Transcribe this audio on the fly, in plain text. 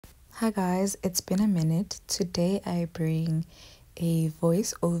Hi guys, it's been a minute. Today I bring a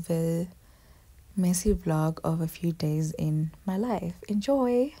voiceover messy vlog of a few days in my life.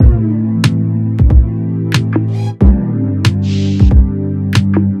 Enjoy!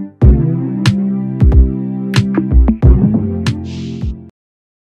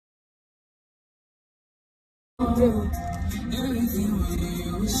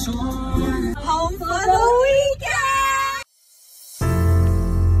 Home for the weekend!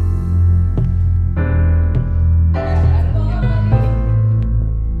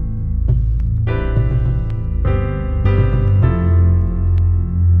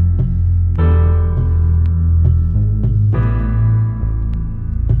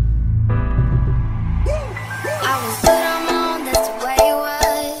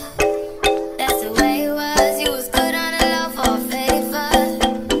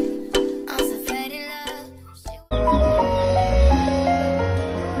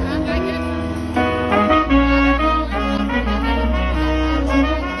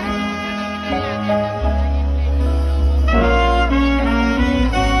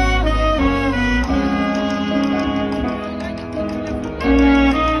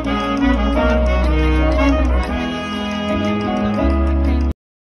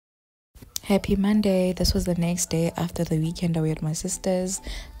 Happy Monday. This was the next day after the weekend away at my sister's.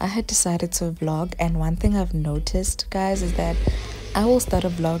 I had decided to vlog, and one thing I've noticed, guys, is that I will start a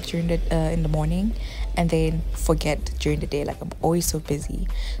vlog during in the morning and then forget during the day. Like, I'm always so busy.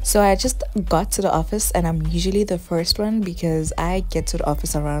 So I just got to the office, and I'm usually the first one because I get to the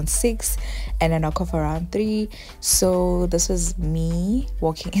office around 6 and then knock off around 3. So this was me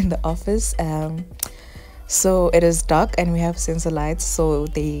walking in the office. So it is dark and we have sensor lights, so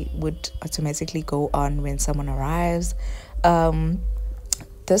they would automatically go on when someone arrives.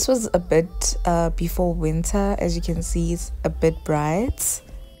 This was a bit before winter. As you can see, it's a bit bright.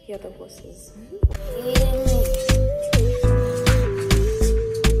 Here are the horses.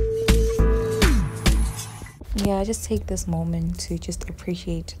 Yeah, I just take this moment to just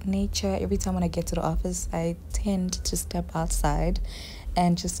appreciate nature. Every time when I get to the office, I tend to step outside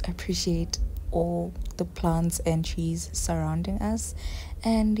and just appreciate all the plants and trees surrounding us.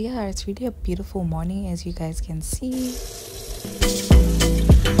 And yeah, it's really a beautiful morning, as you guys can see.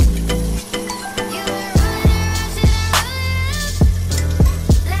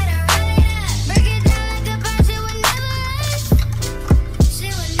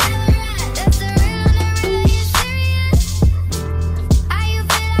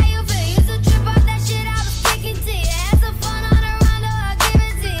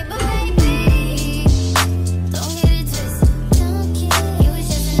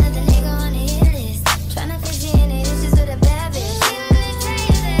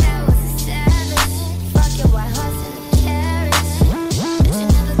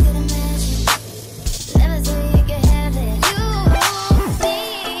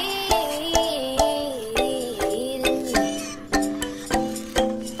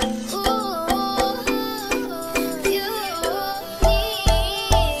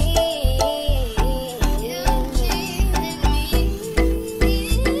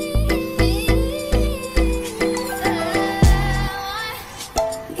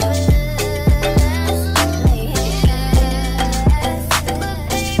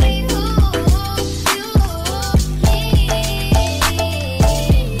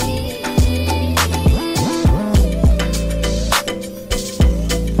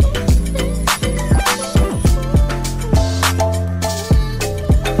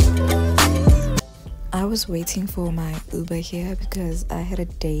 I was waiting for my Uber here because I had a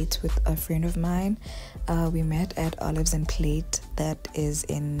date with a friend of mine. We met at Olives and Plate, that is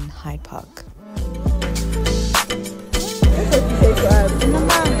in Hyde Park.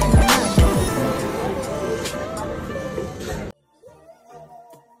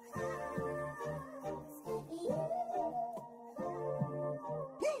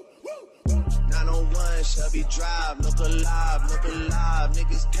 Shelby Drive, look alive,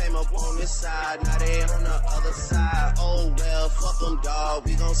 niggas came up on this side, now they on the other side. Oh well, fuck them, dawg,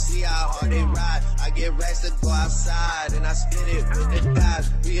 we gon' see how hard they ride. I get racks to go outside, and I split it with the guys.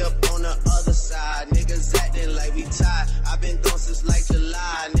 We up on the other side, niggas acting like we tied. I been gone since like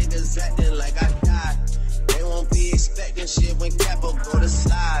July, niggas acting like I died. They won't be expecting shit when Capo go to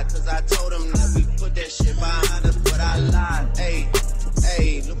slide, cause I told them that we put that shit behind us, but I lied.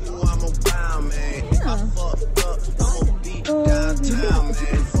 Hey, look who I'm around, man. If I fucked up, I'ma be downtown,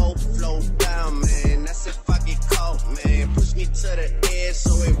 man. Full flow down, man. That's if I get caught, man. Push me to the edge,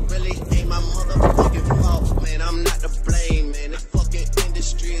 so it really ain't my motherfucking fault, man. I'm not to blame, man. The fucking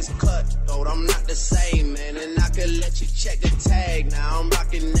industry is cutthroat. I'm not the same, man. And I could let you check the tag now. I'm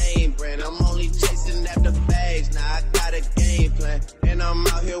brand. I'm only chasing after bags. Now I got a game plan. And I'm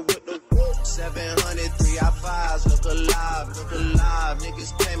out here with the 700 3i5s. Look alive, look alive.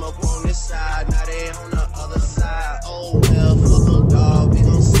 Niggas came up on this side. Now they on the other side. Oh well, fuck them, dog. We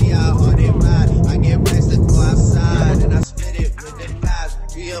gon' see how hard they ride. I get racks to go outside. And I spit it with the guys.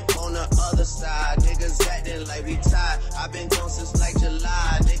 We up on the other side. Niggas acting like we tied. I've been gone since like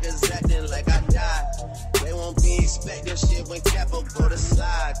July. Niggas acting like I died. They won't be expecting shit when Capo go to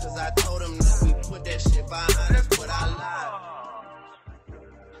slide. Cause I told them that we put that shit behind us, but I lied.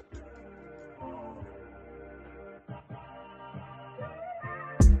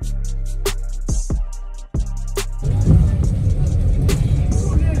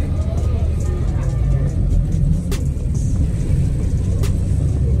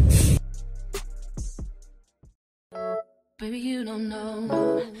 Baby, you don't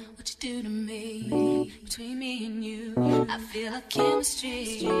know what you do to me. Between me and you, I feel a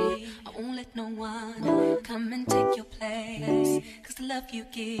chemistry. I won't let no one come and take your place. Cause the love you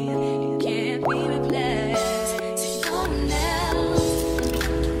give, it can't be replaced. So no one else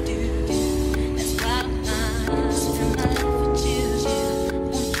can do. That's why I spend my life with you. I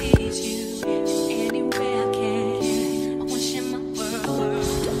wanna please you any way I can. I wanna share my world,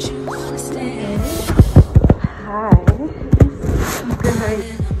 don't you understand? Hi.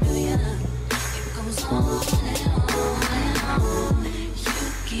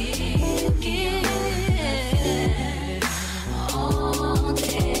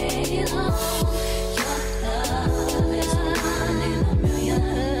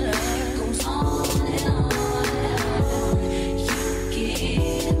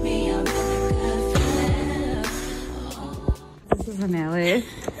 This is Vanelli.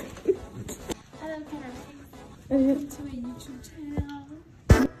 Hello, can I to a YouTube channel?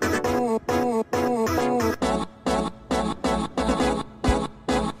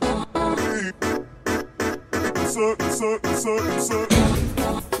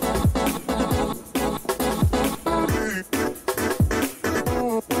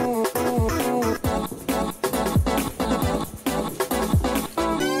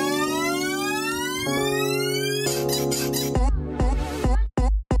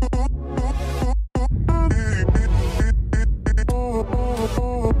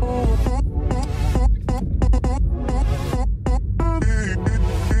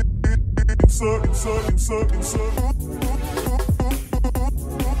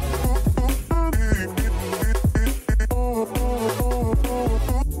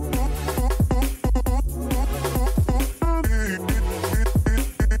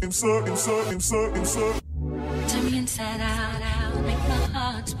 Turn me inside out, make my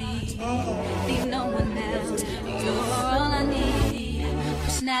heart beat. Need no one else, you're all I need.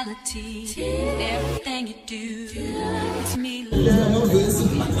 Personality, everything you do, it's me love.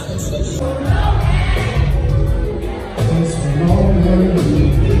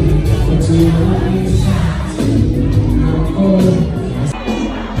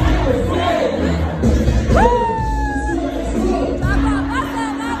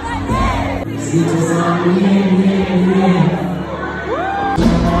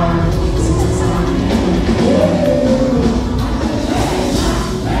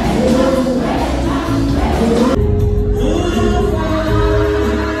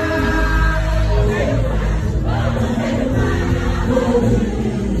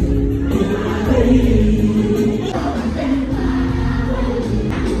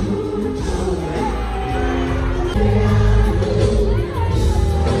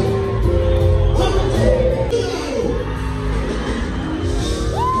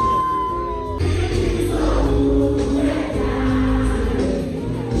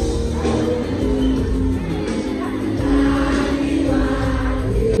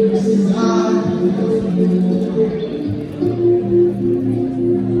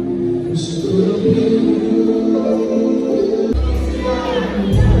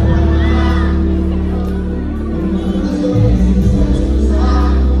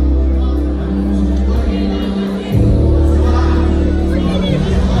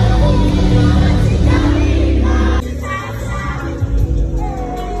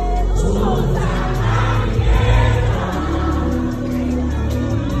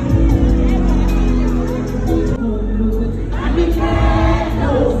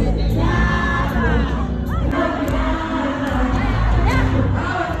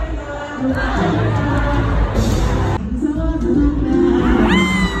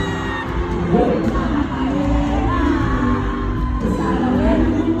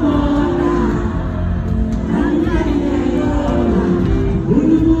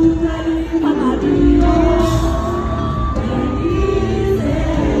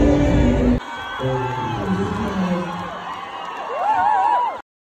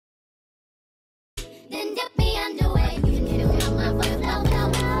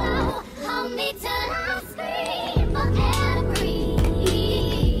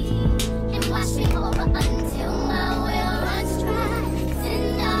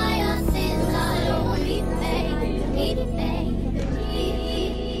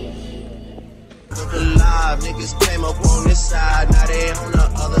 niggas came up on this side, now they on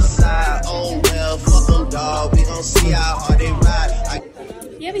the other side. Oh well, fuck them, dawg. We gon' see how hard they ride.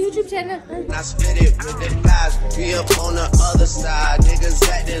 You have a YouTube channel? I split it with the guys. We up on the other side. Niggas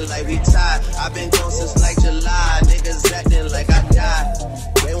acting like we tied. I've been gone since like July. Niggas acting like I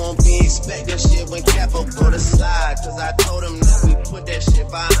died. They won't be expecting shit when Cap up on the slide. Cause I told them that we put that shit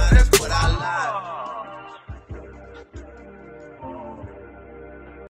behind us, but I lied.